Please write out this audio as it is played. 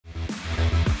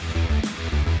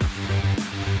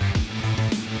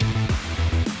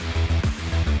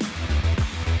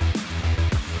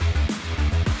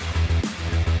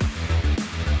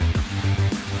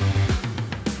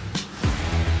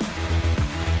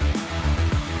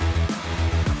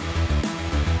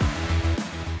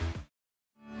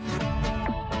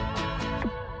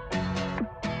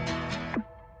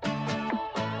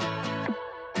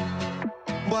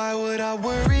I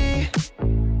worry.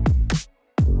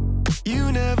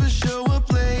 You never show up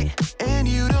late, and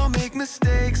you don't make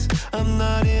mistakes. I'm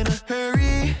not in a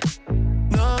hurry,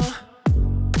 no.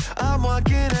 I'm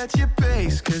walking at your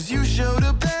pace, 'cause you showed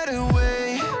a better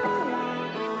way.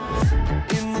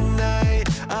 In the night,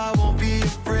 I won't be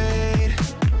afraid.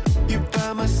 You're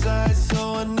by my side,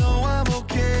 so I know I'm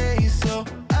okay. So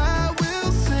I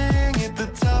will sing at the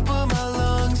top of my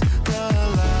lungs, the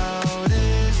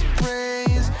loudest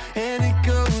praise, and it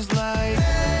goes like,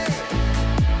 hey,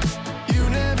 you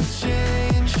never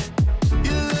change.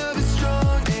 Your love is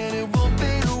strong and it won't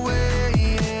fade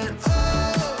away. And oh,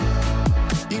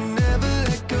 you never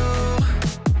let go.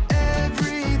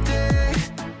 Every day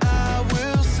I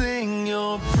will sing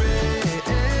your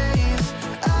praise.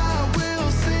 I will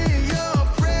sing your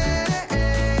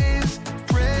praise.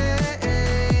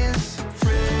 Praise,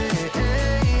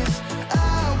 praise. I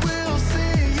will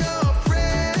sing your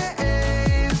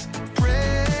praise.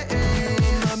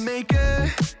 Praise. My maker,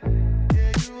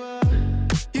 yeah, you are.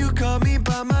 You call me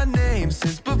by my name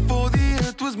since before the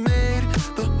earth was made.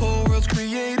 The whole world's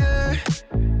creator,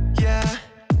 yeah.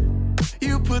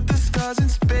 You put the stars in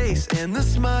space and the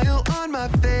smile on my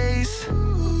face.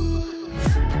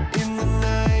 In the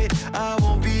night, I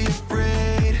won't be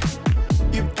afraid.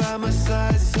 You're by my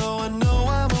side, so I know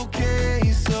I'm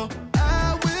okay. So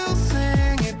I will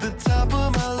sing at the top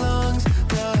of my lungs,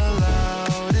 the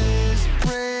loudest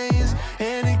praise,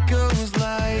 and it goes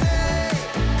like, hey,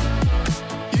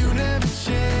 you never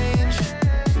change.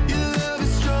 Your love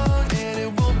is strong and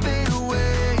it won't fade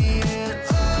away. And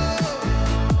oh,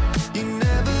 you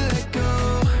never let go.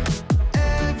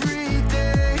 Every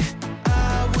day I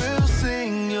will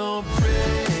sing your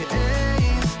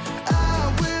praise. I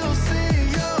will sing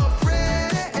your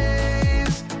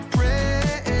praise.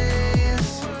 Praise,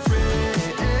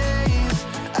 praise.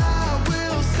 I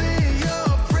will sing your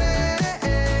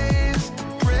praise.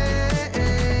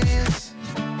 Praise.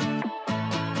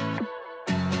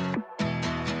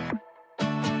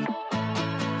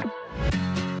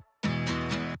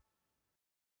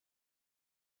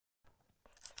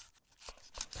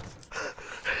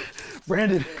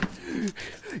 Brandon,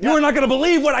 you are not going to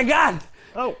believe what I got.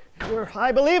 Oh,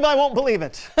 I believe I won't believe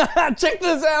it. Check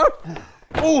this out.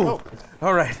 Ooh.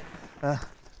 All right. I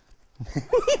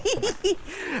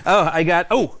got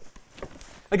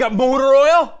motor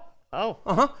oil. Oh,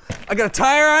 I got a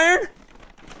tire iron.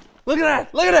 Look at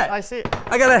that. Look at that. I see it.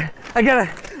 I got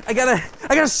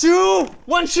a shoe.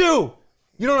 One shoe.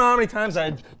 You don't know how many times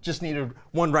I just needed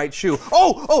one right shoe.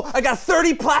 Oh, I got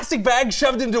 30 plastic bags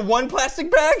shoved into one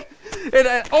plastic bag. And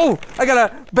I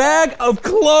got a bag of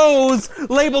clothes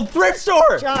labeled thrift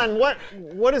store. John,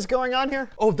 what is going on here?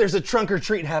 Oh, there's a trunk or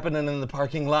treat happening in the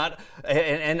parking lot,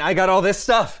 and I got all this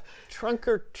stuff. Trunk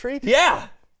or treat? Yeah.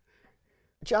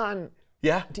 John,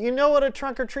 Yeah? do you know what a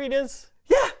trunk or treat is?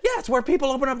 Yeah, it's where people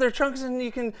open up their trunks and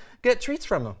you can get treats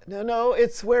from them. No,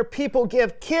 it's where people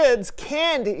give kids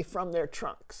candy from their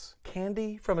trunks.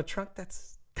 Candy from a trunk?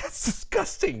 That's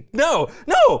disgusting. No.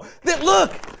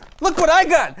 Look what I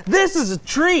got. This is a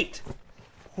treat.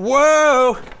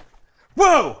 Whoa.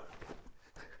 Look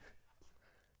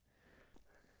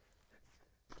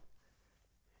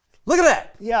at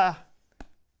that. Yeah,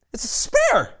 It's a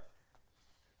spare.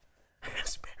 I got a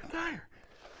spare tire.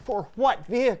 for what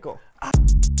vehicle?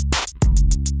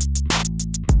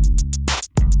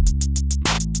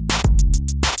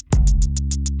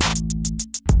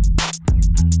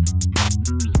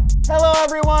 Hello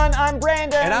everyone, I'm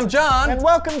Brandon. And I'm John. And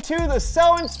welcome to the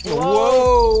So and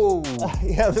Whoa.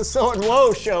 Yeah, the So and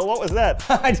Whoa show. What was that?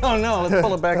 I don't know. Let's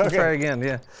pull it back and Okay. try again.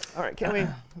 Yeah. All right, can we?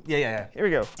 Yeah. Here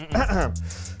we go.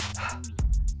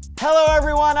 Hello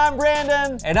everyone, I'm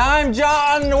Brandon. And I'm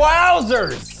John.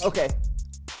 Wowzers. Okay,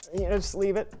 just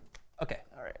leave it. Okay.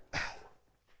 All right.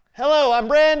 Hello, I'm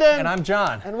Brandon. And I'm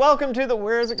John. And welcome to the.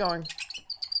 Where is it going?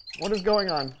 What is going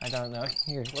on? I don't know.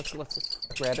 Here, let's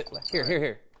just grab it.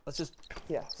 Here. Let's just.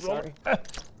 Yeah, sorry.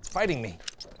 It's fighting me.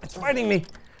 It's fighting me.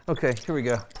 Okay, here we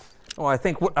go. Oh, I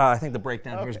think the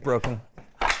breakdown here is broken.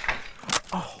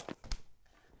 Oh,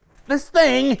 this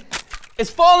thing is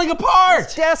falling apart.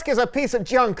 This desk is a piece of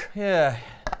junk. Yeah.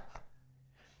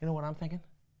 You know what I'm thinking?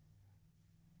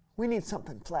 We need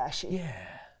something flashy. Yeah.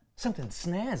 Something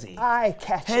snazzy.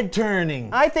 Eye-catching. Head turning.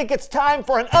 I think it's time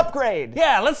for an upgrade.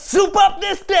 Yeah, let's soup up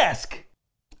this desk.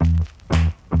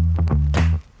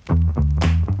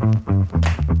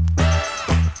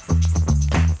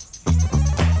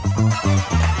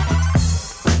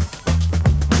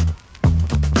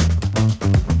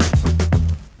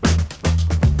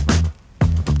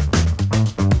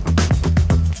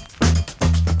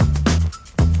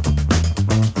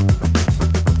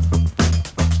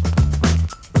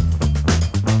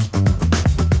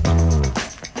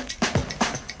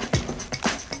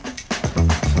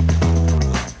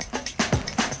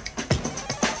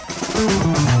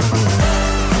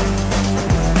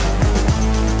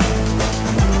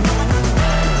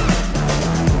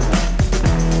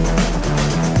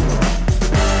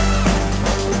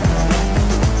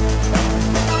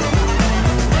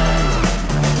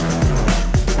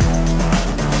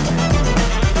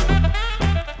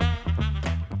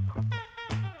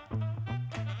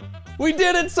 We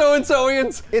did it,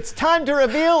 so-and-soians. It's time to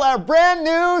reveal our brand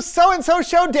new So-and-So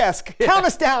Show desk. Count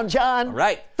us down, John.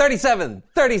 Right. 37,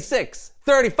 36,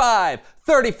 35,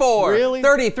 34, Really?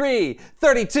 33,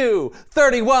 32,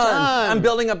 31. John. I'm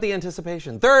building up the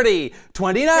anticipation. 30,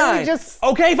 29. Can we just-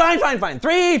 Okay, fine.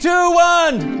 3, 2,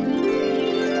 1.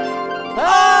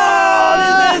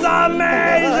 Oh, this is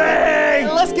amazing!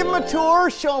 Let's give them a tour,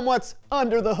 show them what's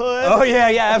under the hood. Oh, yeah,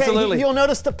 Okay, absolutely. You'll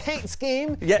notice the paint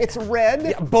scheme. Yeah. It's red,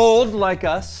 Yeah, bold like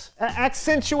us.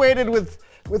 accentuated with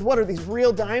what are these,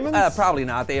 real diamonds? Probably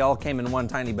not. They all came in one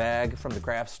tiny bag from the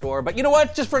craft store. But you know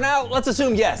what? Just for now, let's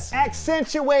assume yes.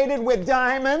 Accentuated with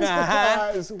diamonds Uh-huh.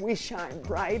 because we shine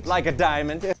bright. Like a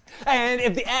diamond. And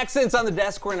if the accents on the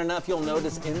desk weren't enough, you'll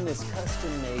notice in this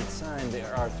custom-made sign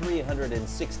there are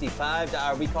 365.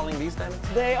 Are we calling these diamonds?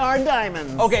 They are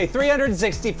diamonds. Okay,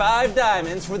 365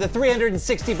 diamonds for the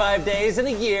 365 days in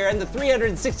a year and the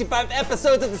 365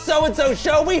 episodes of the So-and-So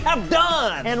Show we have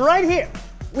done. And right here,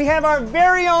 we have our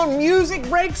very own music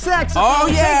break saxophone. Oh,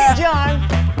 yeah. Take it, John.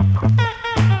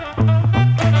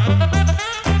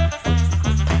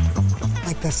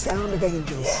 Like the sound of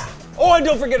angels. Yeah. Oh, and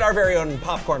don't forget our very own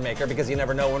popcorn maker because you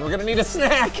never know when we're gonna need a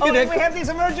snack. Oh, and we have these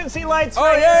emergency lights. Oh,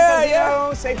 right yeah, here, 'cause, you yeah.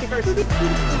 know, safety first.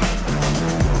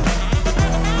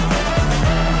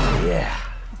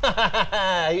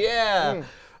 Yeah.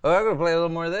 Oh, I'm gonna play a little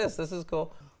more of this. This is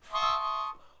cool.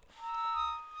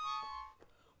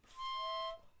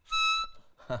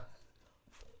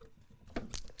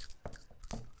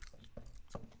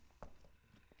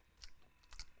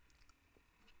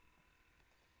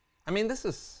 I mean, this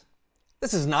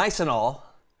is nice and all.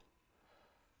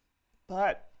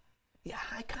 But Yeah,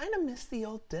 I kind of miss the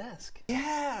old desk.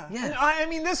 yeah, Yeah. And I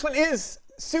mean, this one is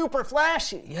super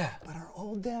flashy. Yeah. But our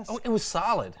old desk, Oh, it was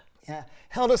solid. yeah,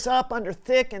 held us up under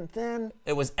thick and thin.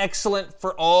 It was excellent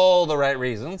for all the right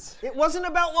reasons. It wasn't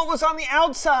about what was on the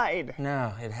outside.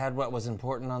 No, it had what was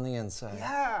important on the inside.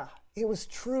 Yeah, it was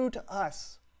true to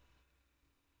us.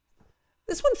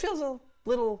 This one feels a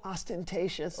little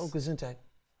Ostentatious. Gesundheit.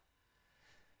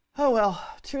 Oh well,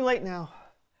 too late now.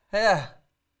 Yeah.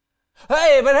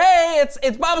 Hey, but hey,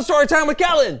 it's Bible story time with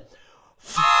Kellen.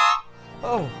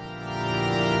 Oh.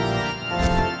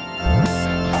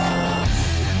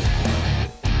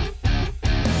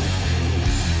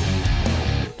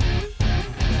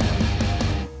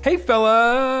 Hey fellas!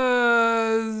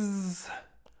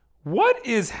 What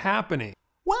is happening?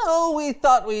 Well, we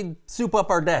thought we'd soup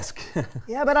up our desk.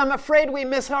 Yeah, but I'm afraid we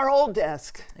miss our old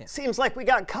desk. Seems like we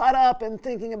got caught up in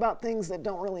thinking about things that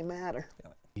don't really matter.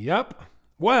 Yep.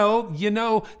 Well, you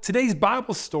know, today's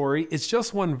Bible story is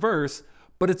just one verse,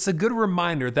 but it's a good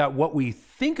reminder that what we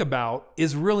think about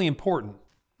is really important.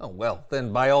 Oh, well,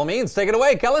 then by all means, take it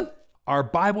away, Kellen. Our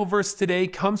Bible verse today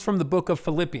comes from the book of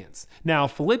Philippians. Now,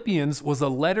 Philippians was a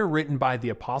letter written by the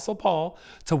Apostle Paul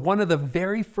to one of the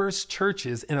very first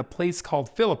churches in a place called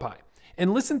Philippi.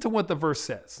 And listen to what the verse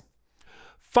says.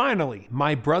 Finally,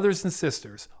 my brothers and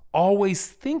sisters, always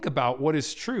think about what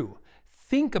is true.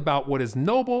 Think about what is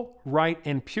noble, right,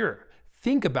 and pure.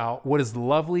 Think about what is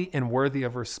lovely and worthy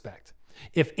of respect.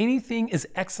 If anything is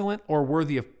excellent or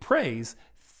worthy of praise,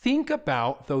 think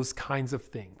about those kinds of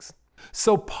things.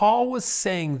 So Paul was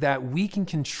saying that we can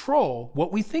control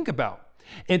what we think about.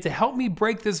 And to help me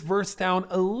break this verse down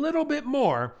a little bit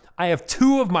more, I have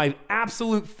two of my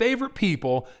absolute favorite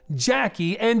people,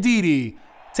 Jackie and Dee Dee.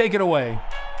 Take it away.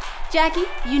 Jackie,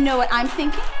 you know what I'm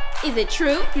thinking? Is it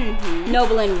true? Mm-hmm.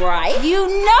 Noble and right? You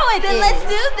know it then is. Let's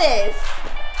do this.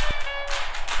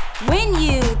 When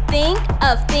you think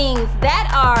of things that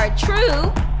are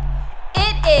true,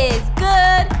 it is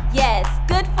good, yes,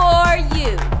 good for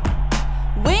you.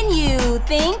 When you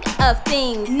think of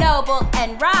things noble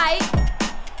and right,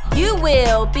 you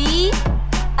will be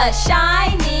a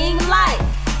shining light.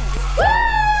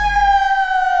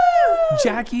 Woo!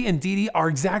 Jackie and Dee Dee are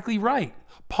exactly right.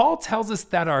 Paul tells us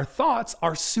that our thoughts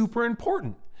are super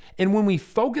important. And when we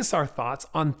focus our thoughts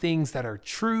on things that are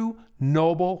true,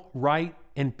 noble, right,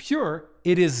 and pure,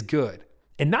 it is good.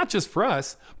 And not just for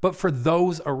us, but for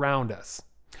those around us.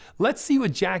 Let's see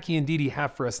what Jackie and Dee Dee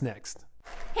have for us next.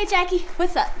 Hey Jackie,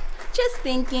 what's up? Just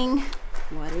thinking.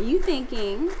 What are you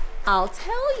thinking? I'll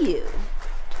tell you.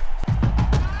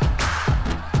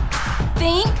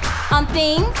 Think on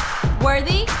things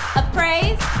worthy of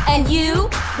praise, and you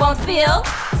won't feel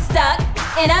stuck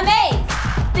in a maze.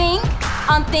 Think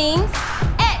on things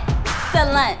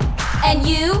excellent, and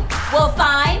you will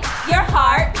find your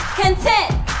heart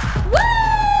content.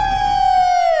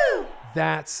 Woo!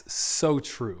 That's so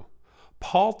true.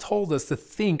 Paul told us to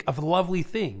think of lovely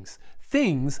things,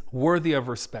 things worthy of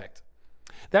respect.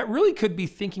 That really could be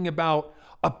thinking about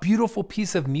a beautiful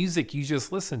piece of music you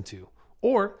just listened to,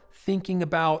 or thinking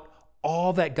about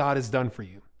all that God has done for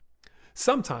you.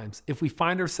 Sometimes, if we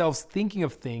find ourselves thinking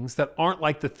of things that aren't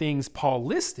like the things Paul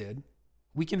listed,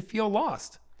 we can feel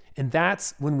lost. And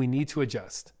that's when we need to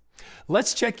adjust.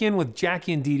 Let's check in with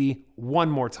Jackie and Dee Dee one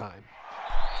more time.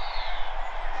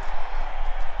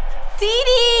 Dee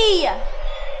Dee!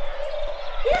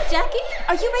 Yeah, Jackie,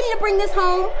 are you ready to bring this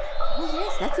home? Oh,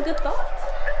 yes, that's a good thought.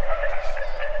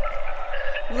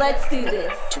 Let's do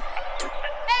this.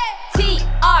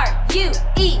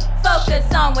 T-R-U-E,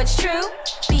 focus on what's true.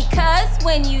 Because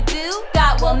when you do,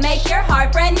 God will make your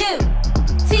heart brand new.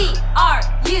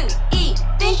 T-R-U-E,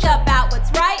 think about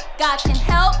what's right. God can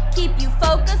help keep you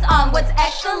focused on what's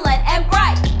excellent and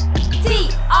bright.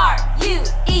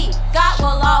 T-R-U-E, God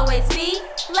will always be.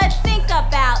 Let's think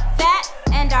about that,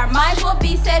 and our minds will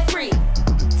be set free.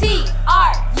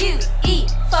 T-R-U-E,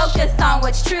 focus on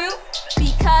what's true.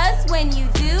 Because when you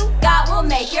do, God will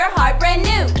make your heart brand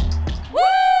new.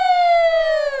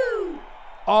 Woo!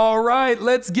 All right,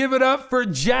 let's give it up for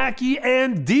Jackie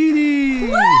and Dee Dee.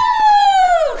 Woo!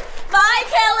 Bye,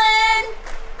 Kellen.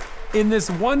 In this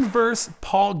one verse,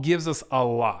 Paul gives us a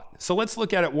lot. So let's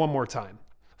look at it one more time.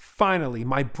 Finally,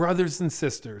 my brothers and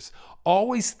sisters,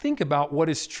 always think about what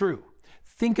is true.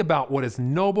 Think about what is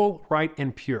noble, right,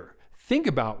 and pure. Think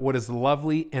about what is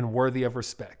lovely and worthy of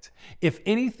respect. If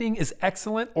anything is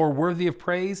excellent or worthy of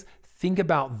praise, think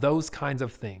about those kinds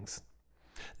of things.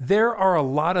 There are a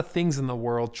lot of things in the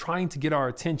world trying to get our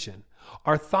attention.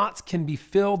 Our thoughts can be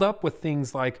filled up with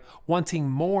things like wanting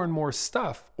more and more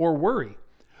stuff or worry.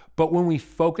 But when we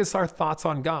focus our thoughts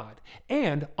on God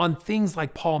and on things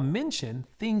like Paul mentioned,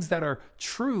 things that are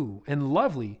true and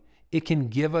lovely, it can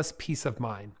give us peace of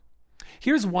mind.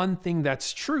 Here's one thing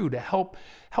that's true to help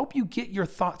you get your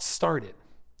thoughts started.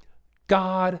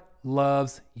 God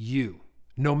loves you,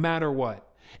 no matter what.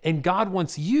 And God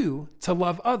wants you to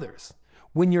love others.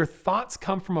 When your thoughts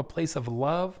come from a place of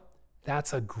love,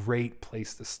 that's a great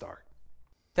place to start.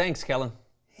 Thanks, Kellen.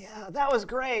 Yeah, that was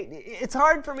great. It's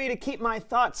hard for me to keep my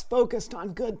thoughts focused on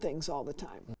good things all the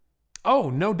time. Oh,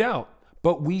 no doubt.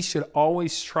 But we should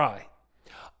always try.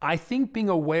 I think being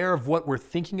aware of what we're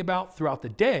thinking about throughout the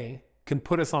day can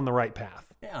put us on the right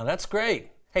path. Yeah, that's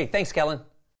great. Hey, thanks, Kellen.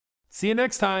 See you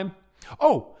next time.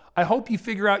 Oh, I hope you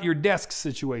figure out your desk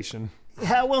situation.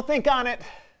 Yeah, we'll think on it.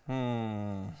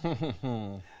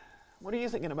 What are you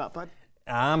thinking about, bud?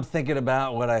 I'm thinking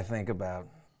about what I think about.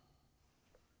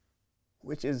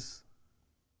 Which is?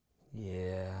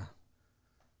 Yeah.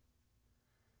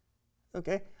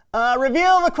 Okay.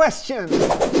 Reveal the question.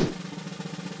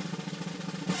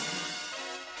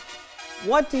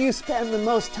 What do you spend the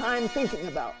most time thinking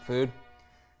about? Food.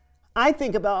 I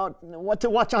think about what to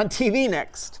watch on TV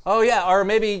next. Oh, yeah, or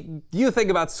maybe you think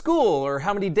about school or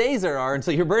how many days there are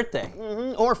until your birthday.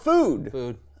 Or food.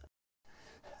 Food.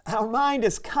 Our mind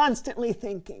is constantly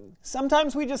thinking.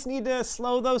 Sometimes we just need to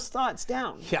slow those thoughts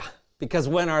down. Yeah, because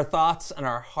when our thoughts and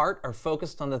our heart are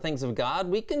focused on the things of God,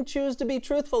 we can choose to be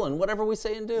truthful in whatever we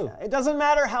say and do. It doesn't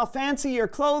matter how fancy your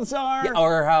clothes are. Yeah,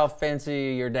 or how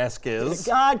fancy your desk is.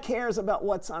 God cares about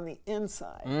what's on the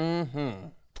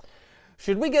inside.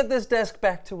 Should we get this desk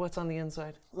back to what's on the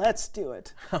inside? Let's do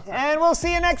it. And we'll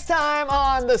see you next time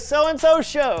on the So-and-So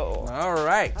Show. All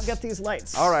right. I've got these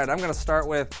lights. All right, I'm going to start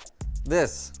with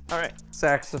this All right.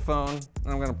 saxophone, and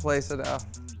I'm going to place it out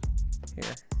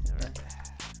here.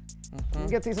 Can you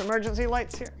get these emergency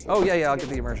lights here? Oh, yeah, I'll get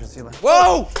the emergency light.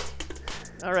 Whoa!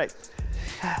 All right.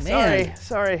 Man.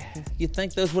 Sorry. You'd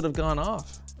think those would have gone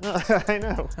off. I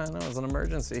know. I know, it's an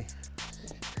emergency.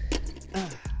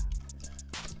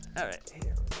 All right. Here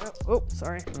we go. Oh,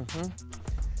 sorry.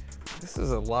 This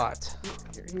is a lot.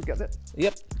 Here, you got it.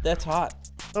 Yep, that's hot.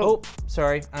 Oh. Oh,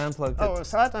 sorry, I unplugged it. Oh,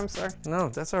 it's hot? I'm sorry. No,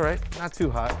 that's all right. Not too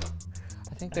hot.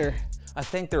 I think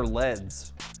they're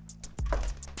LEDs. All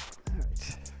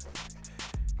right.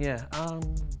 Yeah.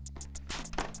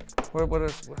 What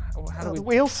is? How do The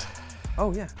we? wheels?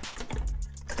 Oh yeah.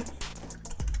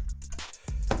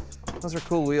 Those are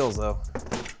cool wheels, though.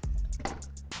 All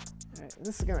right.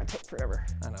 This is gonna take forever.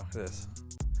 I know it is.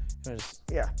 You wanna just-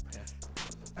 Yeah.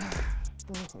 yeah.